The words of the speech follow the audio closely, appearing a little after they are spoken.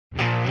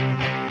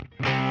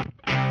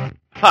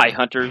Hi,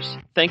 hunters.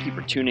 Thank you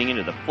for tuning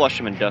into the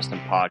Flusham and Dustin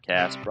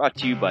podcast brought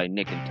to you by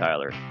Nick and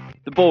Tyler,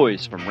 the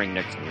boys from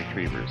Ringnecks and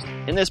Retrievers.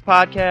 In this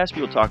podcast,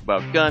 we will talk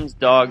about guns,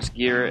 dogs,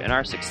 gear, and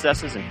our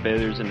successes and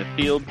failures in the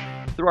field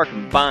through our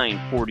combined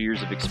 40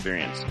 years of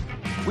experience.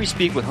 We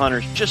speak with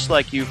hunters just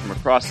like you from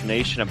across the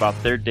nation about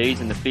their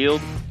days in the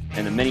field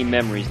and the many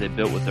memories they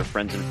built with their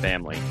friends and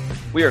family.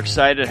 We are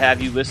excited to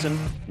have you listen.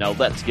 Now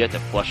let's get to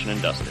Flushing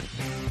and Dustin.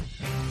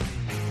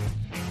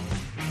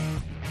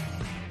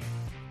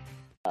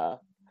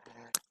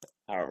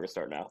 All right, we're going to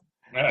start now.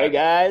 Hey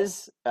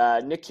guys,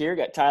 Nick here.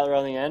 Got Tyler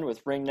on the end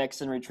with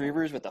Ringnecks and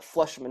Retrievers with the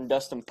Flusham and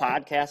Dustin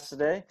podcast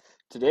today.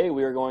 Today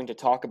we are going to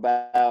talk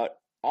about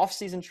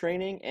off-season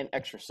training and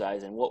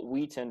exercise and what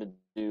we tend to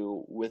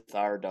do with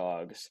our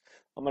dogs.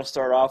 I'm going to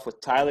start off with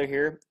Tyler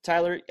here.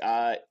 Tyler,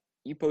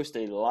 you post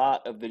a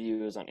lot of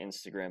videos on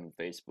Instagram and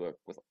Facebook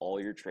with all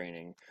your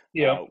training.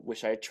 Yeah.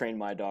 Wish I trained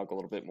my dog a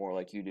little bit more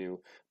like you do.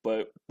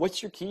 But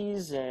what's your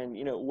keys and,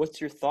 what's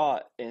your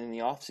thought in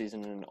the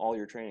off-season and all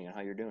your training and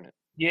how you're doing it?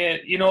 Yeah,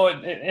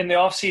 in the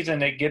off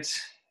season it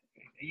gets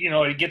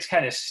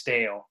kind of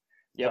stale.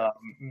 Yep.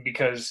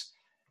 Because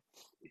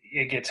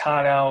it gets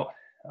hot out.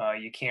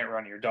 You can't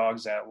run your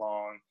dogs that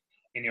long.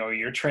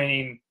 You're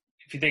training.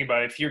 If you think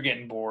about it, if you're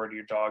getting bored,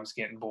 your dog's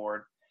getting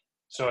bored.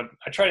 So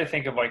I try to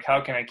think of how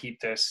can I keep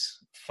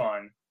this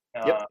fun?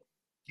 Yep.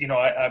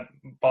 I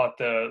bought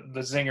the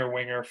Zinger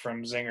Winger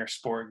from Zinger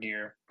Sport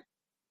Gear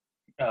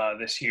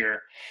this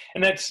year,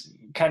 and that's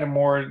kind of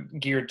more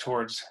geared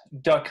towards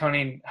duck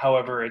hunting.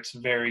 However, it's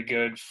very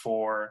good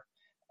for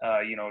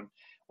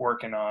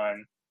working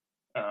on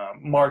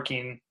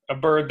marking a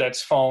bird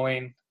that's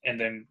falling, and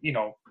then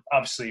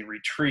obviously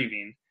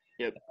retrieving.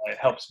 Yep. It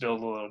helps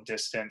build a little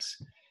distance.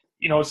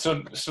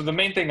 So the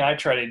main thing I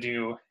try to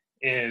do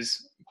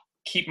is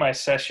keep my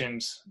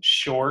sessions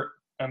short.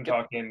 I'm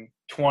talking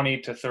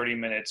 20 to 30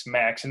 minutes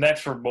max, and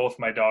that's for both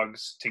my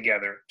dogs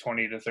together,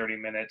 20 to 30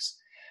 minutes.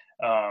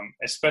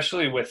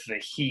 Especially with the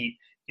heat,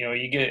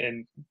 you get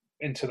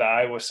into the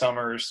Iowa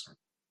summers,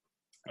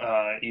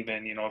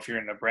 even, if you're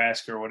in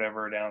Nebraska or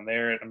whatever down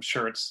there, I'm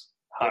sure it's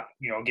hot,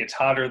 it gets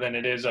hotter than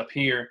it is up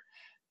here.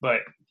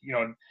 But,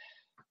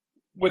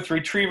 with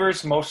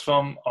retrievers, most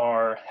of them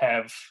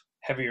have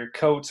heavier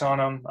coats on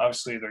them.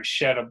 Obviously they're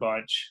shed a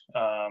bunch,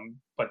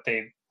 but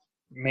they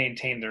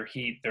maintain their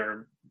heat.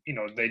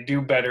 They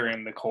do better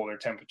in the colder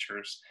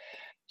temperatures.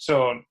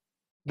 So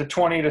the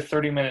 20 to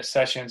 30 minute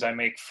sessions I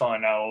make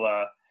fun.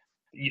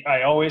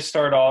 I always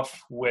start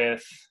off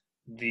with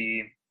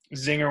the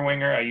Zinger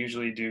Winger. I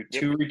usually do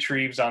 2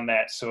 retrieves on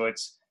that. So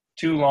it's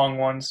 2 long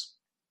ones,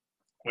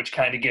 which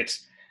kind of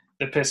gets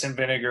the piss and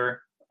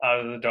vinegar out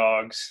of the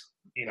dogs,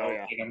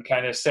 get them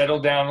kind of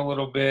settled down a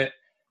little bit.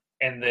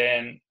 And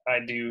then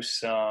I do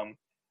some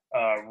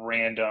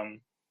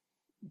random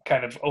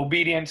kind of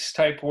obedience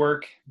type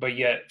work, but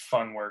yet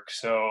fun work.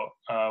 So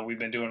we've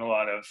been doing a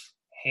lot of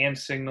hand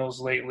signals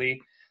lately.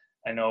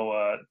 I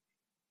know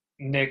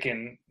Nick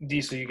and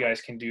Diesel, you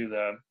guys can do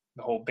the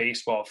whole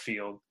baseball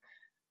field,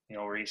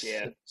 where you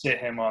sit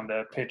him on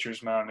the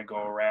pitcher's mound and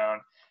go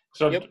around.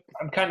 So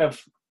I'm kind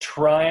of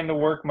trying to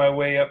work my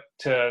way up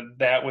to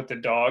that with the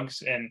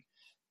dogs. And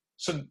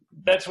so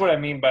that's what I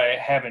mean by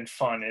having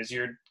fun, is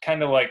you're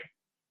kind of like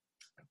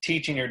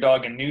teaching your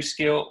dog a new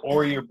skill,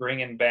 or you're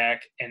bringing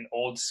back an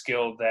old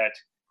skill that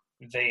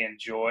they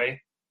enjoy.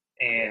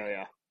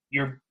 And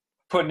you're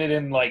putting it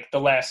in the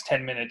last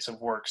 10 minutes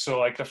of work.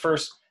 So the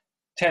first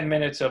 10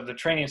 minutes of the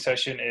training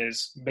session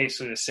is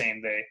basically the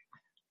same.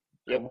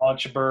 They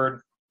launch a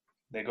bird,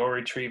 they go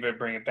retrieve it,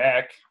 bring it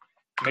back,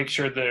 make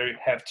sure they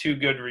have 2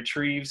 good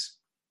retrieves.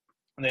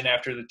 And then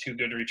after the 2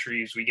 good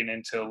retrieves, we get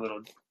into a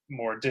little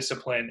more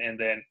discipline. And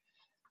then,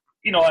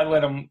 I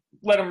let them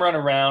run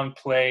around,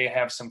 play,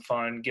 have some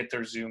fun, get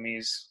their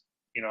zoomies,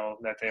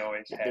 that they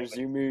always have. Their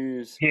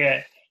zoomies.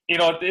 Yeah.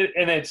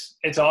 And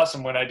it's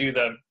awesome when I do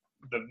the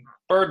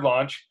bird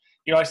launch.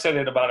 I set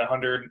it about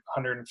 100,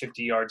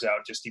 150 yards out,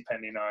 just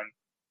depending on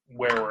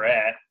where we're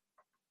at.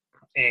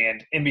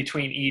 And in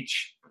between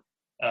each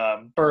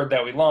bird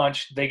that we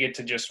launch, they get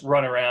to just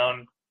run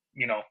around.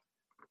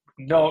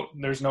 No,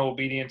 there's no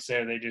obedience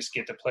there. They just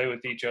get to play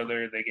with each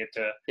other. They get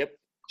to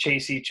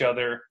chase each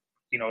other.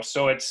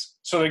 So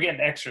they're getting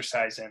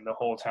exercise in the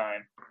whole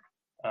time.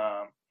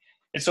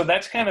 And so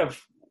that's kind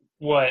of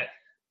what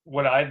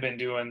I've been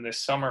doing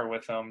this summer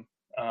with them.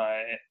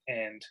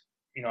 And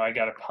I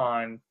got a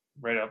pond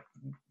right up.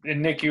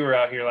 And Nick, you were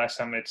out here last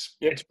time.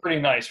 It's pretty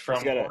nice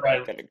from where I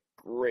got a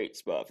great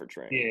spot for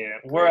training.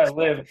 Yeah, where I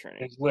live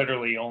is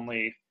literally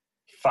only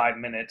 5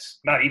 minutes.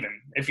 Not even.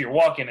 If you're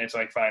walking, it's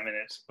 5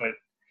 minutes. But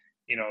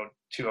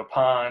to a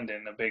pond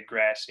and a big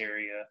grass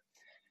area.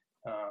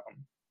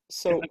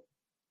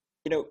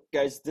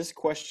 Guys, this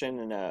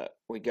question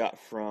we got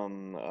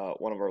from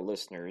one of our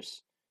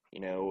listeners.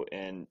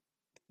 And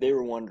they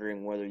were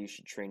wondering whether you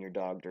should train your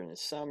dog during the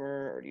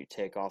summer or do you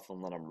take off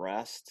and let them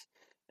rest.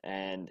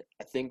 And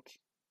I think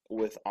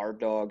with our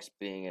dogs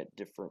being at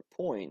different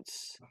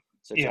points,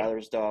 so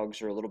Tyler's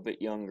dogs are a little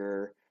bit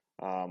younger.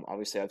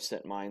 Obviously, I've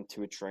sent mine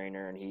to a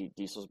trainer, and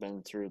Diesel's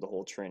been through the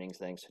whole training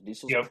thing. So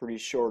Diesel's Yep. pretty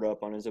short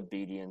up on his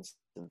obedience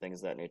and things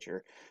of that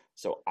nature.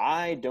 So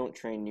I don't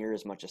train near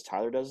as much as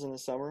Tyler does in the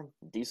summer.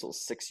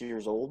 Diesel's 6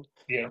 years old.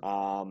 Yeah.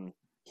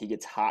 He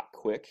gets hot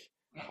quick.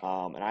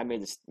 And I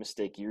made this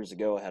mistake years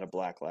ago. I had a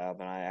black lab,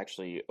 and I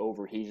actually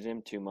overheated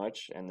him too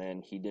much, and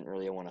then he didn't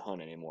really want to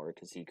hunt anymore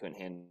because he couldn't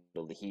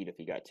handle the heat if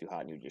he got too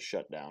hot, and he would just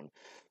shut down.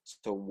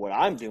 So what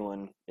I'm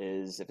doing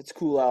is, if it's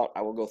cool out,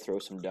 I will go throw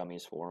some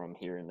dummies for him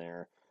here and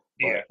there.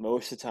 Yeah. But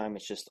most of the time,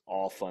 it's just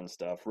all fun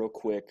stuff, real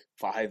quick,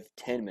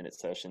 5-10 minute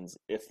sessions,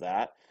 if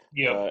that.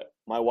 Yep. But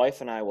my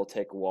wife and I will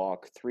take a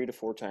walk 3 to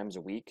 4 times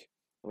a week,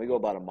 and we go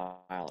about a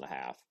mile and a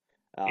half.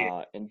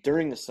 Yeah. And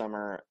during the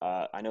summer,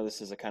 I know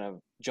this is a kind of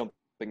jumping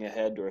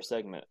ahead to our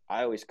segment.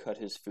 I always cut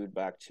his food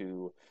back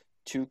to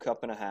 2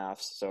 cup and a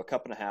half. So a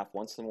cup and a half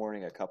once in the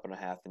morning, a cup and a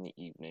half in the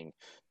evening.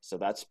 So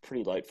that's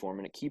pretty light for him,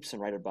 and it keeps him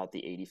right about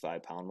the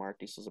 85-pound mark.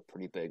 This is a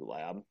pretty big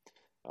lab,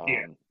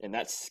 Yeah. and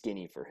that's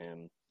skinny for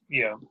him.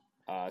 Yeah.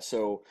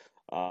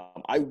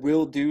 I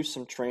will do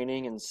some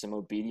training and some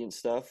obedience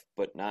stuff,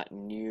 but not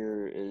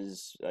near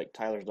as like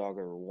Tyler's dog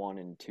are 1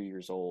 and 2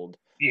 years old.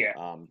 Yeah.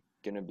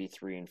 Gonna be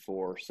 3 and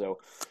 4,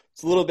 so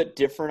it's a little bit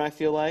different, I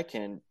feel like.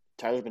 And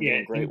Tyler's been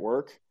doing great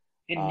work.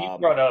 And you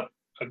brought up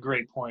a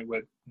great point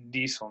with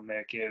Diesel,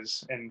 Nick,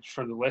 and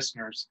for the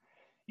listeners,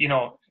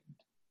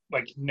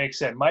 like Nick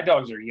said, my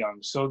dogs are young,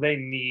 so they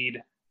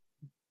need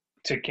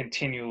to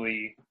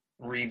continually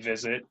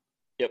revisit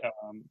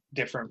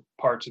different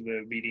parts of the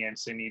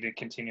obedience. They need to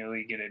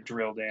continually get it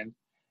drilled in.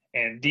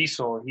 And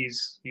Diesel,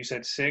 you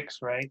said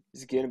 6, right?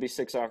 He's going to be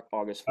 6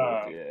 August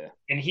 4th, yeah.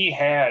 And he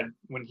had,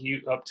 when he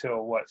up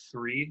till,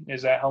 3?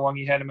 Is that how long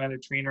you had him at a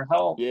trainer?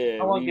 How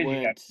long did you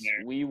have him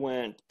there? We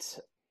went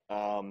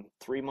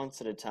 3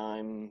 months at a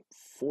time,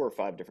 4 or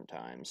 5 different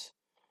times.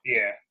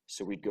 Yeah.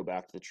 So we'd go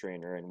back to the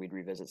trainer and we'd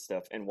revisit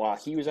stuff. And while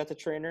he was at the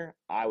trainer,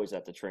 I was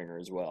at the trainer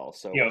as well.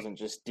 So it wasn't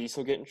just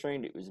Diesel getting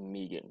trained, it was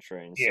me getting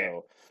trained. Yeah.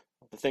 So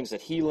the things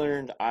that he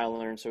learned, I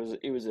learned. So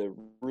it was a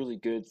really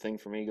good thing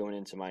for me going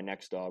into my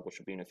next dog, which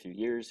will be in a few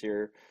years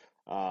here.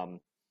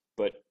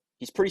 But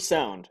he's pretty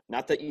sound.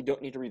 Not that you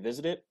don't need to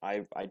revisit it.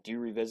 I do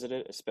revisit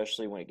it,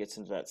 especially when it gets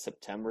into that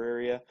September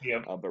area.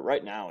 Yep. But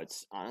right now,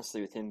 it's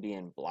honestly with him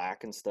being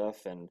black and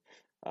stuff. And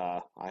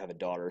I have a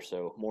daughter,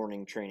 so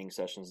morning training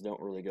sessions don't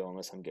really go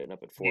unless I'm getting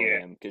up at 4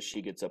 a.m. because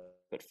she gets up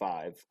at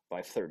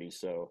 5:30.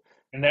 So.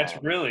 And that's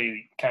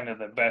really kind of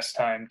the best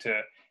time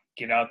to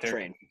get out there.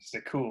 Train. It's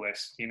the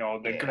coolest.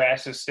 The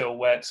grass is still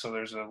wet, so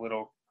there's a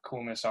little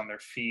coolness on their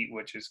feet,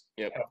 which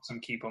helps them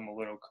keep them a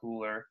little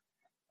cooler.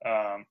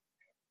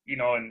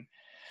 And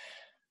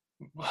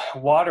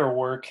water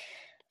work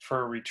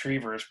for a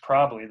retriever is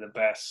probably the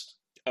best.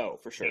 Oh,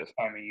 for sure. This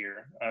time of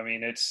year. I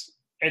mean, it's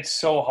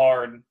so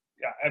hard.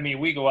 I mean,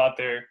 we go out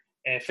there,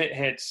 and if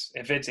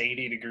it's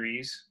 80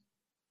 degrees,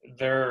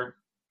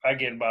 I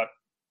get about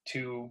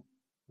 2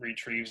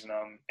 retrieves in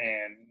them,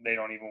 and they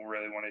don't even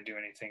really want to do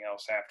anything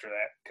else after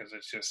that because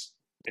it's just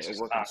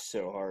working hot.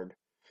 So hard.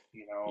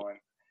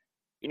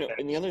 And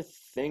and the other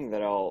thing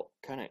that I'll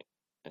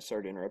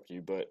sorry to interrupt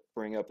you, but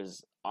bring up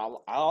is I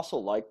also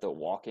like the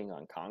walking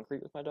on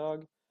concrete with my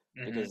dog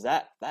because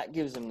that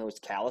gives him those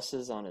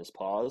calluses on his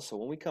paws. So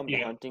when we come to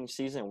hunting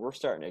season, we're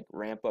starting to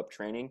ramp up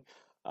training.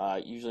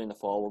 Usually in the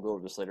fall, we'll go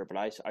over this later, but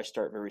I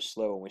start very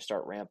slow and we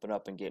start ramping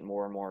up and getting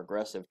more and more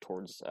aggressive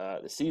towards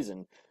the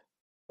season.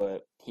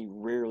 But he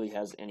rarely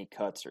has any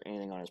cuts or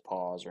anything on his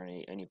paws or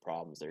any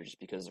problems there just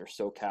because they're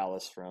so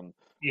callous from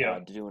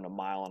doing a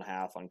mile and a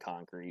half on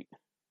concrete.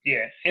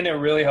 Yeah, and it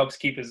really helps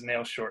keep his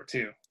nails short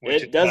too.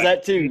 It does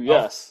that too,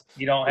 yes.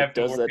 You don't have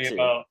to worry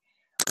about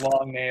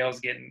long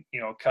nails getting,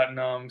 cutting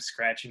them,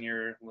 scratching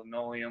your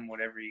linoleum,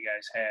 whatever you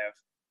guys have.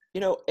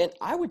 And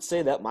I would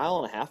say that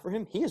mile and a half for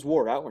him, he is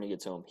wore out when he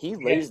gets home. He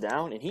lays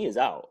down and he is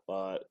out.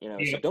 So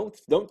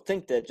don't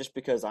think that just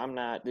because I'm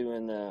not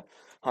doing the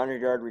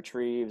 100-yard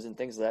retrieves and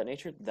things of that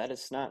nature, that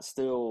it's not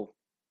still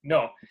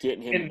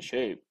getting him in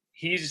shape.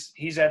 He's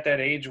at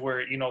that age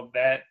where,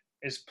 that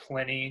is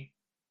plenty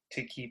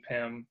to keep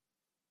him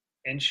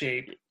in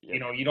shape.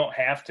 Yep. You don't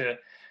have to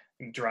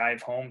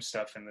drive home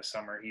stuff in the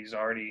summer. He's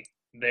already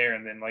there.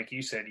 And then, like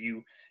you said,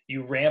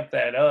 you ramp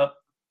that up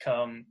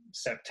come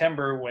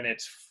September when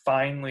it's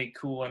finally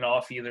cooling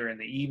off either in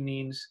the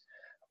evenings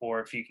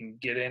or if you can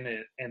get in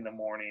it in the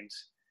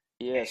mornings.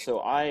 Yeah, so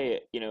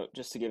I,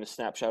 just to give a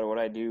snapshot of what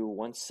I do,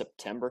 once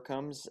September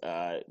comes,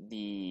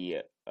 the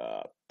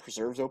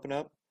preserves open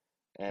up,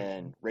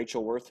 and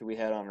Rachel Worth, who we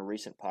had on a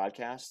recent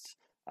podcast,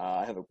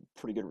 I have a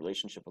pretty good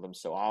relationship with them,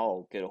 so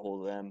I'll get a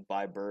hold of them,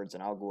 buy birds,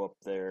 and I'll go up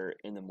there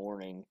in the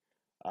morning,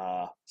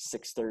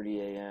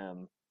 6:30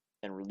 a.m.,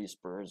 and release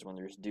birds when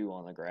there's dew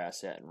on the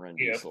grass and run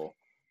Diesel.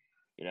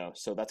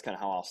 So that's kind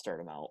of how I'll start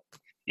them out.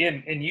 Yeah,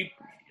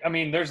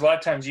 and there's a lot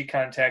of times you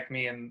contact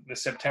me in the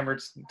September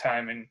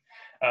time, and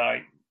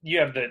you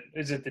have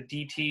is it the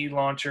DT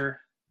launcher,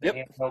 the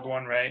handheld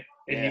one, right?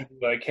 And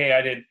you're like, hey,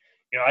 I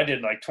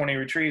did like 20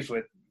 retrieves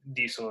with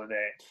Diesel a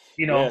day?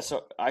 Yeah,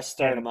 so I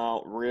start And them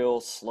out real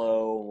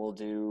slow. We'll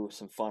do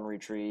some fun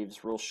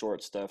retrieves, real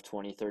short stuff,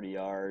 20, 30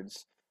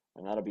 yards,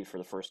 and that'll be for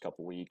the first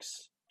couple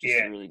weeks, just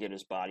to yeah, really get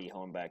his body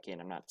honed back in.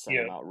 I'm not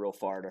sending yeah, him out real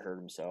far to hurt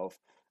himself.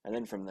 And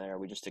then from there,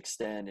 we just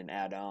extend and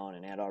add on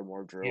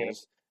more yeah,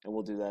 drills, and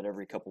we'll do that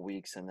every couple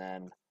weeks. And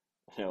then,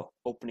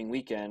 opening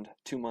weekend,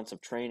 2 months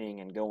of training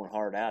and going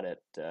hard at it.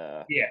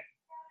 yeah.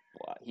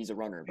 Well, he's a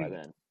runner by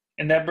then.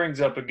 And that brings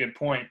up a good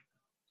point.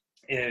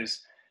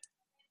 Is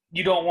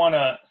you don't want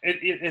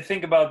to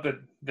think about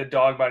the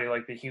dog body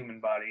like the human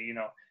body.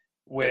 Yep.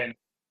 When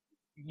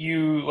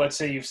let's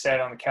say you've sat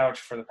on the couch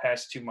for the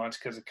past 2 months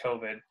because of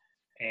COVID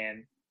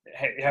and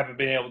haven't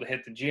been able to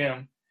hit the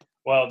gym.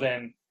 Well,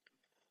 then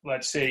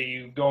let's say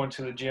you go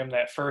into the gym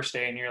that first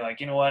day and you're like,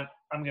 you know what?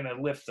 I'm going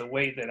to lift the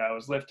weight that I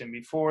was lifting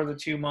before the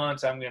 2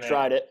 months. I'm going to,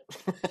 Tried it.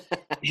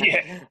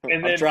 yeah. And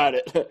I've then tried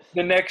it.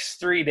 the next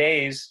 3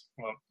 days,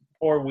 well,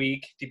 or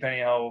week,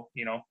 depending how,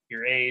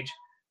 your age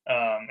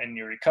and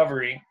your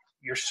recovery,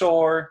 you're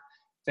sore,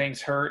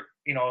 things hurt,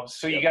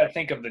 so you Yep. got to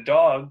think of the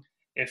dog.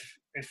 If,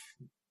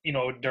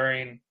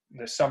 during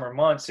the summer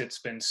months, it's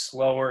been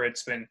slower,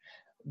 it's been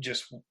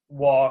just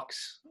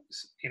walks,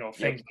 Yep.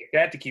 things like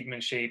that to keep them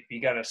in shape.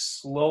 You got to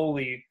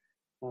slowly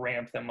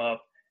ramp them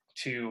up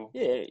to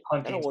Yeah, I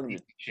hunting don't want him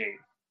season to shape.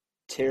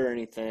 tear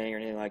anything or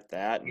anything like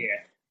that. And Yeah,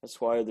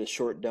 that's why the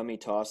short dummy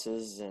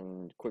tosses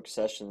and quick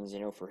sessions,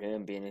 for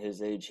him being at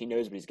his age, he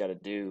knows what he's got to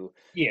do.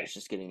 yeah, It's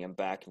just getting him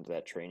back into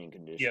that training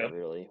condition, yeah,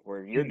 really.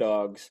 Where your and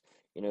dogs,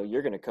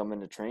 you're going to come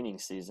into training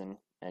season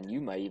and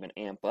you might even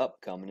amp up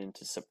coming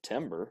into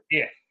September.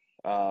 yeah,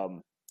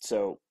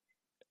 So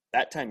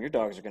that time your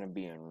dogs are going to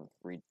be in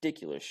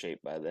ridiculous shape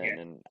by yeah. then.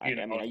 And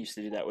You I mean, know, I used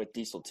to do that with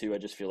Diesel too. I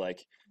just feel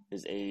like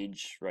his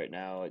age right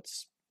now,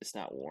 it's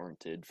not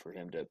warranted for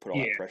him to put all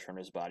that yeah. pressure on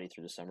his body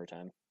through the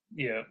summertime.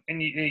 Yeah,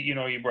 and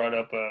you brought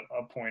up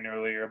a point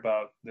earlier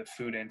about the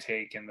food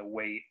intake and the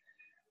weight,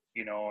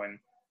 and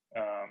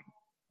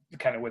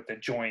kind of with the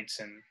joints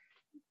and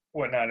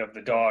whatnot of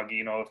the dog.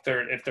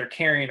 If they're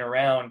carrying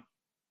around,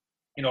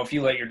 if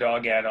you let your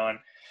dog add on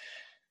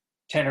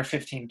 10 or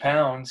 15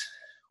 pounds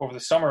over the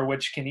summer,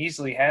 which can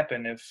easily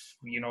happen if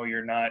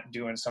you're not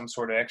doing some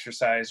sort of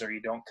exercise or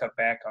you don't cut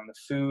back on the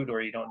food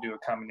or you don't do a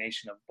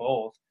combination of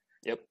both,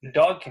 Yep. the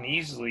dog can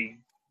easily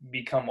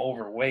become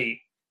overweight,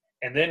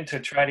 and then to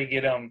try to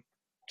get them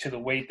to the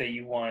weight that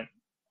you want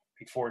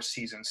before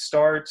season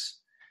starts,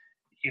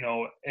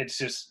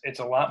 it's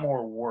a lot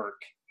more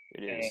work.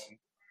 It And is.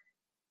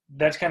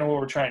 that's kind of what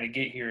we're trying to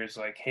get here is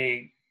like,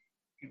 hey,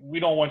 we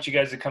don't want you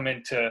guys to come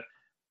into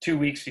 2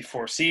 weeks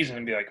before season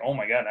and be like, oh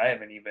my god, I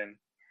haven't ran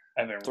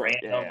them,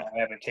 Yeah. I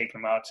haven't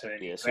taken them out to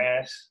any Yeah. So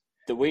grass.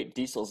 the weight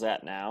Diesel's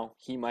at now,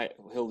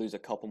 he'll lose a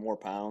couple more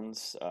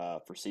pounds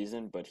for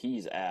season, but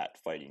he's at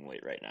fighting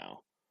weight right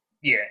now.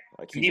 Yeah,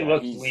 Like he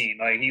looks lean,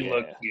 like he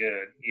looks yeah.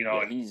 good,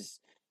 Yeah, and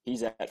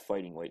he's at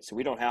fighting weight. So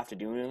we don't have to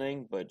do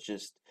anything but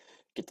just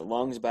get the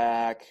lungs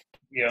back, get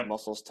yeah. the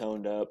muscles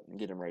toned up, and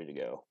get him ready to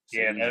go. So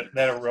Yeah,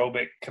 that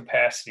aerobic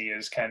capacity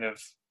is kind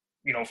of,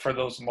 for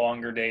those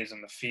longer days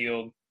in the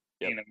field,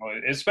 yep.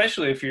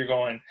 especially if you're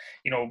going,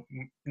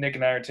 Nick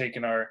and I are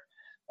taking our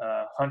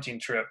hunting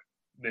trip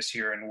this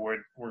year, and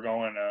we're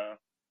going,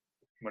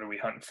 what are we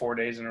hunting, 4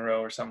 days in a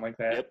row or something like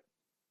that? Yep.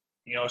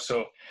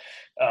 So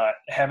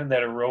having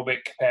that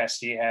aerobic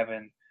capacity,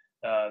 having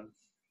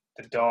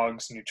the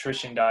dog's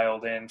nutrition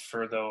dialed in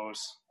for those,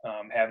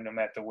 having them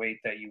at the weight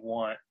that you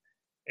want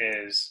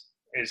is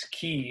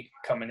key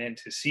coming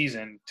into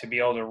season to be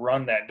able to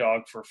run that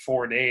dog for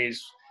 4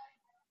 days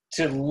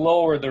to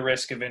lower the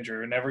risk of injury.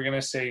 We're never going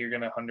to say you're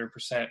going to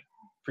 100%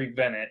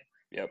 prevent it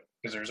Yep.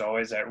 because there's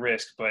always that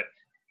risk, but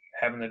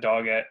having the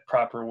dog at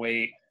proper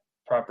weight,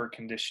 proper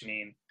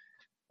conditioning,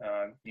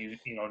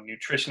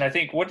 nutrition. I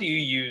think, what do you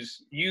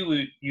use?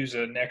 You use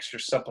an extra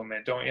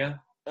supplement, don't you?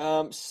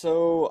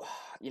 So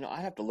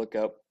I have to look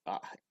up.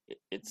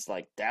 It's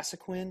like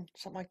Dasaquin,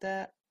 something like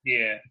that.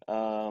 Yeah.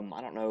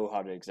 I don't know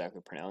how to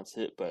exactly pronounce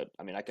it, but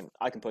I mean,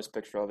 I can post a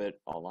picture of it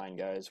online,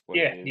 guys. What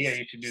it Yeah. Yeah. is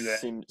You should do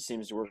that.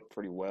 seems to work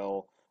pretty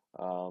well.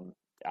 Um,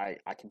 I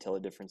can tell the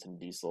difference in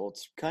Diesel.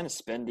 It's kind of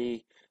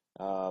spendy,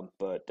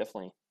 but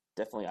definitely,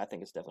 I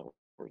think it's definitely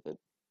worth it.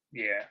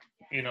 Yeah.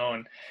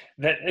 And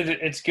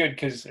it's good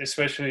because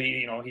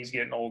especially, he's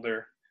getting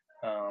older.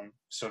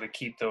 So to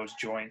keep those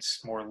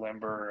joints more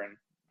limber and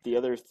The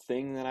other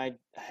thing that I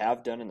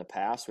have done in the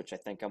past, which I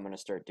think I'm going to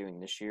start doing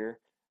this year,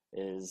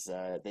 is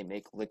they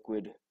make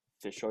liquid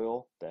fish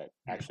oil that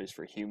actually is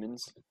for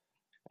humans,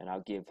 and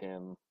I'll give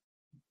him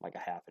like a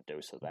half a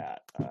dose of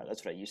that.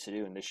 That's what I used to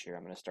do, and this year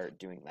I'm going to start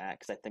doing that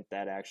because I think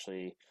that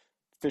actually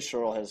fish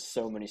oil has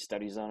so many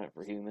studies on it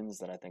for humans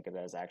that I think it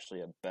is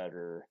actually a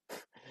better,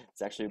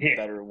 it's actually a yeah.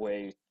 better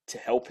way to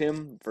help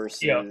him Yeah.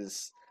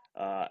 versus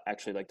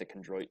actually like the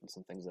chondroitins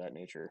and things of that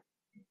nature.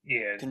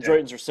 Yeah.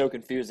 Chondroitins are so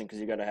confusing because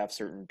you got to have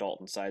certain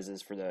Dalton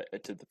sizes for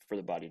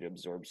the body to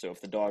absorb. So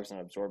if the dog's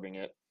not absorbing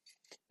it,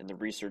 and the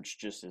research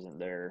just isn't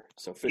there,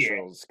 so fish Yeah.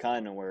 oil is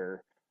kind of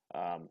where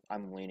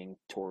I'm leaning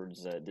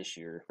towards this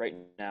year. Right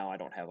now, I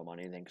don't have them on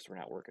anything because we're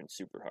not working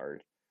super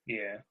hard.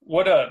 Yeah.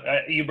 What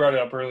you brought it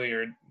up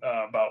earlier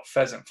about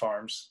pheasant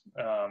farms.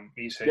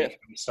 You said you Yeah.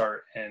 can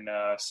start in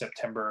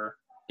September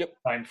Yep.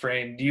 time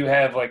frame. Do you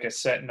have like a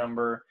set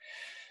number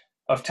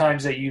of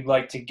times that you'd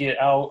like to get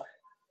out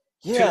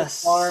to the Yeah,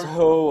 farm?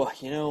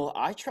 so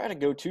I try to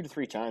go 2 to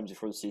 3 times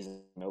before the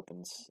season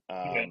opens.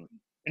 Yeah.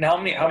 And how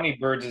You many know,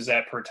 birds is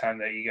that per time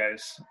that you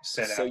guys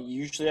set so out?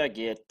 usually I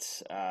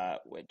get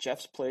at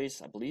Jeff's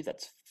place, I believe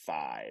that's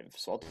 5.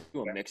 So I'll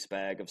do a Yeah. mixed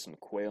bag of some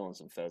quail and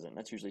some pheasant.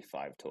 That's usually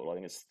 5 total. I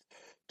think it's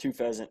 2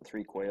 pheasant,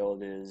 3 quail.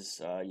 It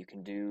is. You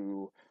can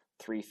do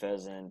 3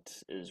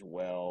 pheasant as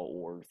well,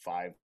 or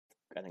 5.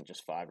 I think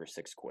just 5 or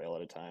 6 quail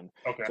at a time.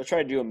 Okay. So I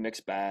try to do a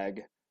mixed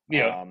bag.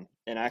 Yeah.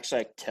 And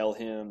actually, I tell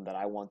him that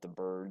I want the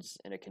birds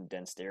in a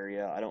condensed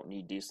area. I don't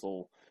need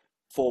diesel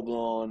full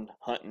blown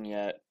hunting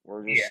yet.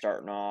 We're just Yeah.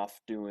 starting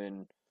off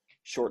doing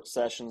short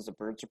sessions. The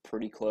birds are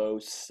pretty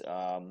close.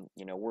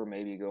 We're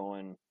maybe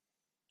going.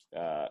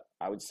 I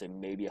would say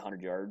maybe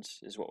 100 yards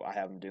is what I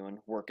have them doing,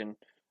 working,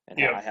 and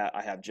Yeah.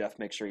 I have Jeff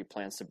make sure he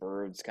plants the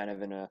birds kind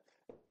of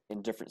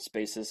in different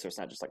spaces, so it's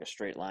not just like a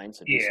straight line.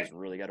 So Yeah. Diesel's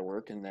really got to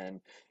work, and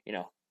then you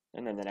know,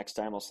 and then the next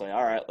time I'll say,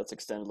 all right, let's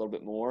extend a little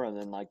bit more, and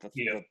then like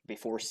Yeah. the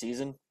before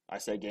season, I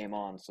say game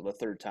on. So the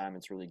third time,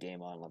 it's really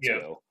game on. Let's Yeah.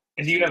 go.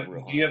 And Let's do a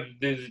real do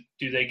hunt.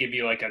 do they give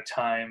you like a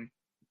time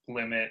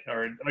limit,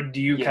 or do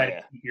you kind of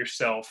Yeah. keep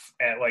yourself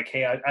at like,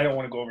 hey, I don't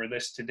want to go over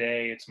this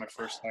today. It's my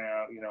first time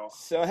out, you know?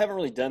 So I haven't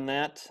really done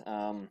that.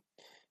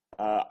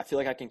 I feel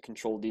like I can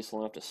control Diesel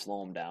enough to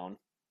slow him down.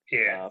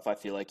 Yeah. If I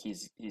feel like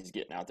he's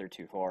getting out there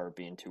too far, or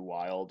being too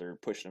wild, or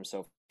pushing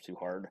himself too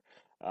hard.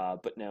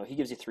 But no, he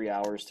gives you 3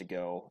 hours to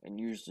go, and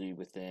usually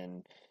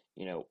within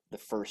the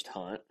first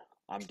hunt,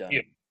 I'm Yeah.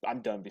 done.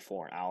 I'm done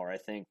before an hour. I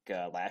think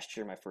last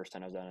year my first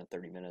hunt I was done in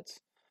 30 minutes.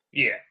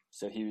 Yeah.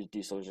 So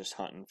Diesel was just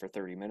hunting for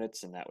 30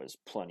 minutes, and that was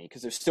plenty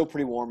because it was still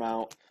pretty warm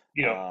out.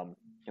 Yeah.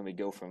 And we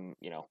go from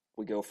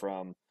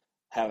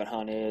having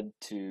hunted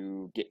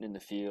to getting in the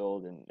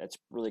field, and that's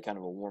really kind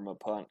of a warm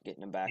up hunt,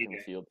 getting him back in the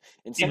Yeah. field.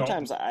 And You know,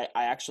 sometimes I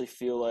actually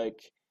feel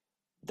like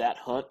that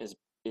hunt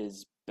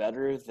is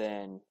better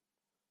than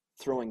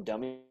throwing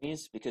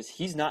dummies because yeah.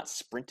 he's not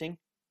sprinting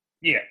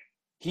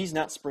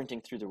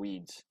through the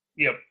weeds.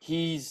 Yep.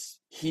 He's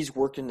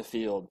working the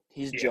field.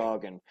 He's Yeah.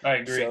 jogging. I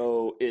agree.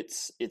 So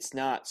it's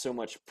not so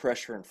much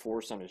pressure and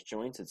force on his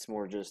joints. It's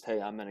more just, hey,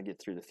 I'm gonna get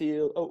through the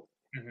field. Oh,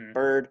 Hmm.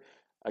 bird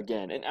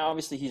again. And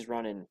obviously he's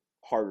running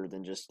harder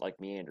than just like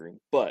meandering,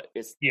 but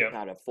it's Yeah.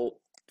 not a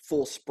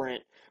full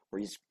sprint where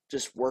he's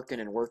just working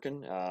and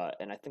working.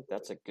 And I think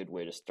that's a good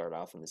way to start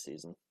off in the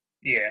season.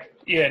 Yeah.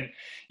 Yeah.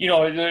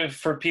 And,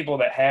 for people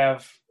that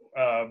have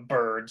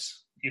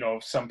birds,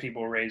 some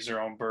people raise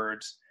their own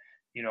birds.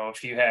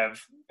 If you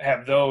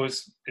have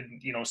those,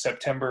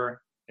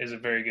 September is a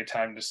very good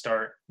time to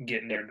start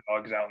getting Yep. your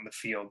dogs out in the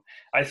field.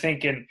 I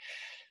think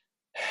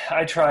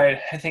I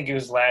think it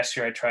was last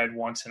year I tried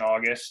once in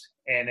August,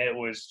 and it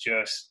was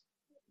just,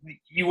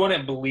 you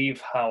wouldn't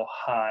believe how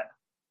hot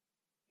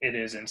it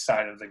is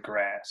inside of the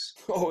grass.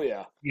 Oh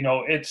yeah.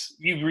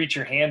 You reach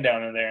your hand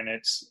down in there, and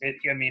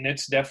I mean,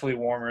 it's definitely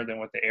warmer than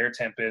what the air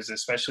temp is,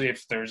 especially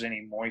if there's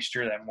any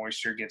moisture. That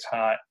moisture gets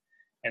hot,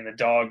 and the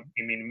dog,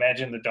 I mean,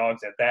 imagine the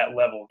dogs at that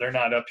level. They're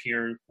not up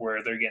here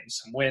where they're getting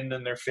some wind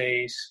in their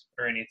face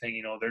or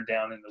anything. They're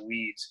down in the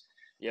weeds.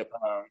 Yep.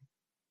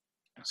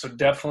 So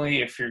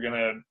definitely, if you're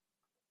gonna,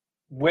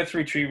 with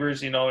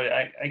retrievers,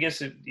 I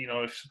guess if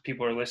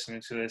people are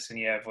listening to this and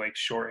you have like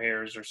short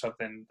hairs or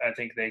something, I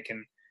think they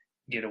can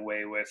get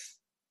away with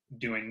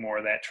doing more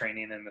of that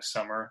training in the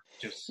summer.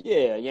 Just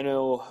Yeah,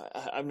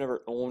 I've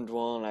never owned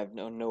one. I've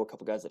know a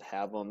couple guys that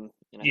have them,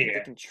 and I think they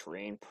yeah, can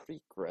train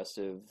pretty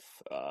aggressive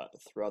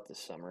throughout the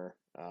summer,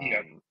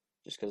 yeah,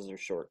 just because they're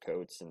short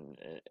coats and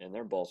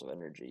they're balls of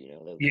energy.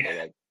 yeah,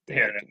 They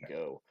yeah, like to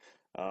go.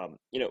 Um,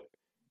 you know,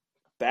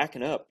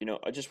 Backing up,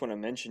 I just want to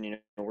mention,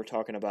 we're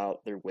talking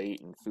about their weight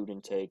and food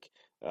intake.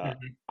 hmm,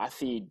 I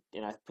feed,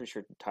 and I'm pretty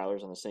sure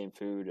Tyler's on the same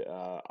food.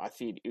 I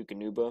feed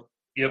Eukanuba,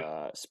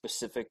 yep,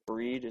 specific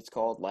breed. It's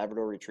called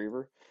Labrador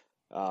Retriever,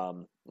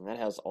 and that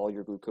has all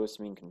your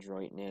glucosamine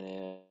chondroitin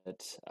in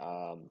it.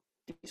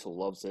 Diesel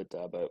loves it,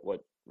 but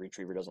what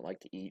retriever doesn't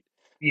like to eat?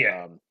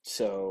 yeah,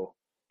 So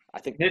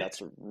I think it,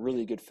 that's a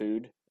really good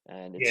food,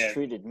 and it's yeah,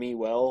 treated me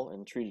well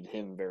and treated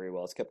him very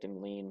well. It's kept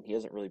him lean. He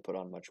hasn't really put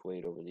on much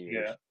weight over the yeah.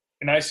 years.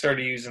 And I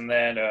started using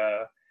that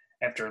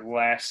after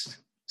last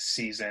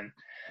season.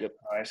 Yep.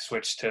 I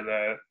switched to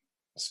the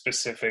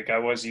specific. I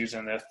was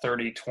using the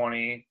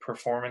 30-20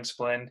 performance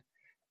blend,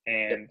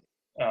 Yep. and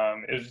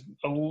it was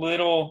a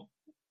little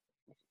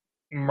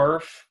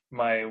Murph,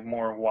 my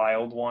more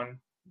wild one,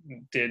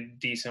 did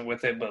decent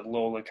with it, but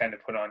Lola kind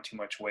of put on too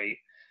much weight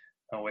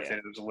with Yeah. it.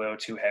 It was a little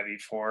too heavy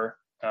for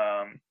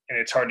her. And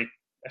it's hard to.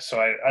 So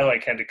I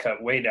like had to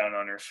cut way down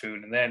on her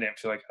food, and then I didn't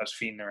feel like I was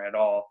feeding her at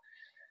all.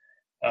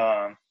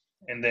 Um,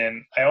 and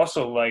then I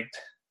also liked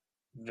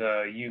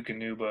the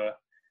Eukanuba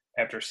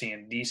after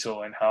seeing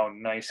Diesel and how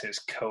nice his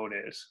coat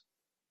is.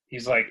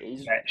 He's like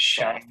He's that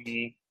soft.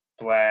 shiny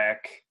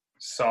black,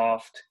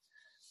 soft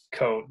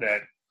coat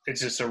that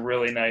it's just a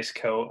really nice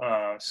coat.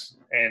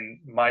 And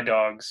my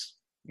dogs,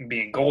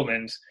 being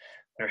Goldens,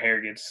 their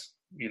hair gets,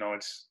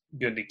 it's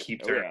good to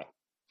keep Oh their yeah.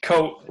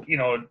 coat,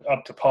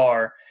 up to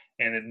par.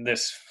 And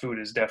this food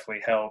has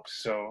definitely helped.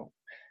 So,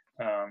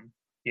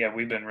 yeah,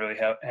 we've been really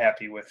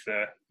happy with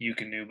the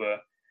Eukanuba.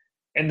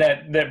 And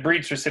that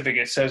breed specific,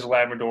 it says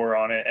Labrador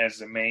on it as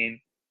the main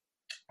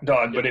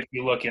dog. Yep. But if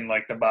you look in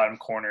like the bottom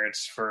corner,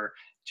 it's for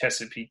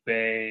Chesapeake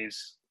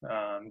Bays,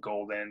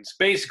 Goldens,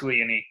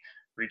 basically any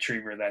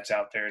retriever that's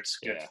out there. It's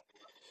good.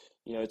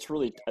 Yeah. It's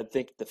really, I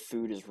think the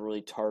food is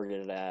really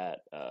targeted at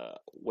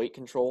weight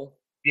control,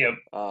 Yep.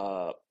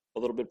 a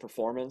little bit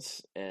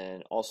performance,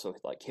 and also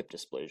like hip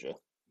dysplasia.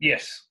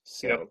 Yes.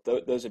 Yep.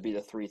 So those would be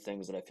the three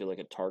things that I feel like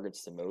it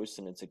targets the most,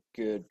 and it's a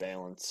good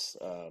balance.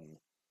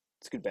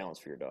 It's a good balance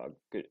for your dog.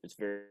 Good, it's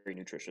very, very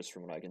nutritious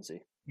from what I can see.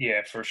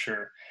 Yeah, for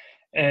sure.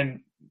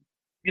 And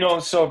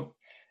so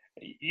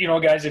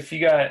guys, if you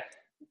got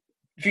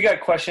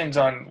questions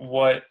on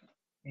what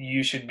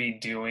you should be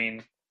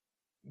doing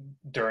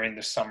during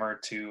the summer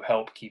to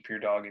help keep your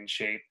dog in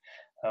shape,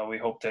 we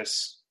hope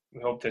this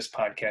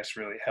podcast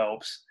really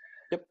helps.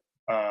 Yep.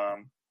 I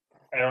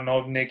don't know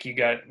if Nick, you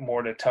got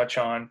more to touch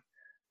on.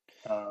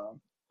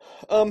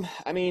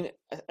 I mean,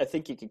 I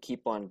think you could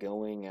keep on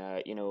going.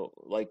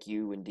 Like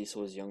you, when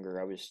Diesel was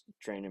younger, I was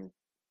training him,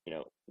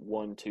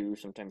 1, 2,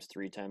 sometimes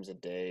 3 times a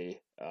day.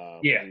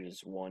 Yeah. He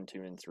was 1,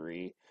 2, and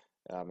 3.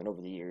 And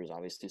over the years,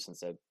 obviously,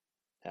 since I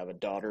have a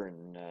daughter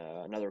and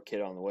another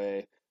kid on the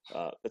way,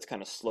 that's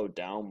kind of slowed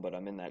down. But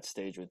I'm in that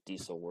stage with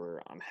Diesel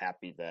where I'm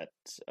happy that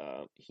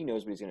he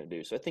knows what he's going to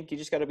do. So I think you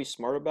just got to be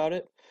smart about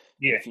it.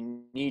 Yeah. If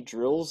you need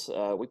drills,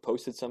 we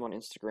posted some on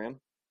Instagram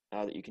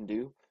that you can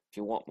do. If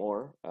you want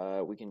more,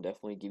 we can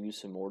definitely give you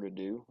some more to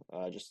do.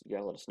 Just you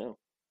gotta let us know.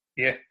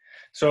 Yeah.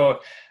 So,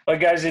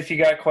 guys, if you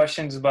got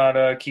questions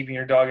about keeping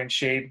your dog in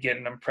shape,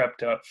 getting them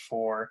prepped up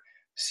for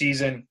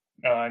season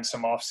and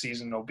some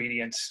off-season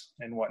obedience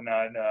and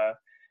whatnot,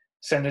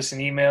 send us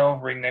an email,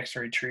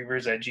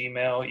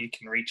 ringnextandretrievers@gmail.com. You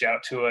can reach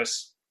out to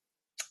us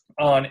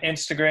on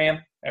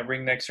Instagram at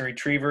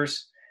ringnextandretrievers.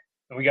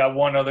 We got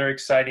one other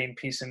exciting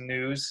piece of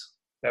news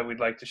that we'd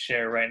like to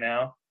share right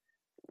now.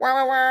 Wah,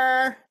 wah,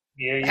 wah.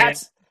 Yeah.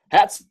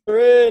 Hats are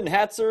in.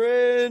 Hats are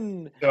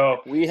in.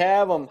 So we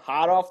have them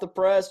hot off the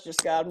press.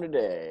 Just got them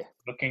today.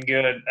 Looking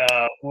good.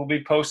 We'll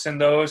be posting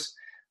those.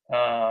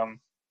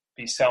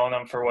 Be selling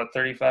them for what,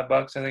 $35?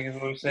 I think is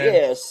what we said.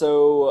 Yeah.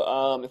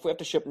 So if we have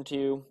to ship them to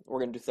you, we're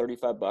gonna do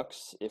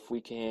 $35. If we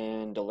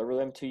can deliver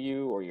them to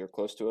you or you're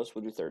close to us,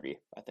 we'll do $30.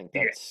 I think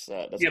that's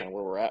Yep. kind of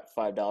where we're at.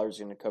 $5 is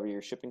gonna cover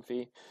your shipping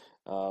fee.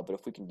 But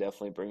if we can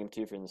definitely bring them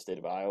to you if you're in the state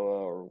of Iowa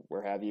or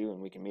where have you, and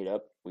we can meet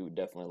up, we would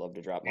definitely love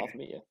to drop them off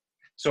and meet you.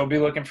 So we'll be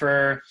looking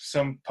for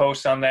some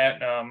posts on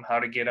that, how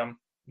to get them.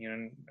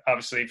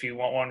 Obviously, if you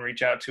want one,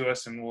 reach out to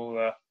us, and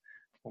we'll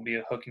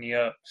be hooking you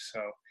up.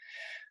 So,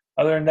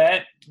 other than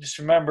that, just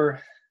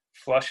remember,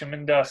 flush them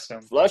and dust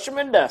them. Flush them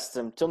and dust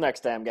them. Till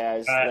next time,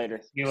 guys. Later.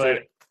 See you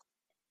later.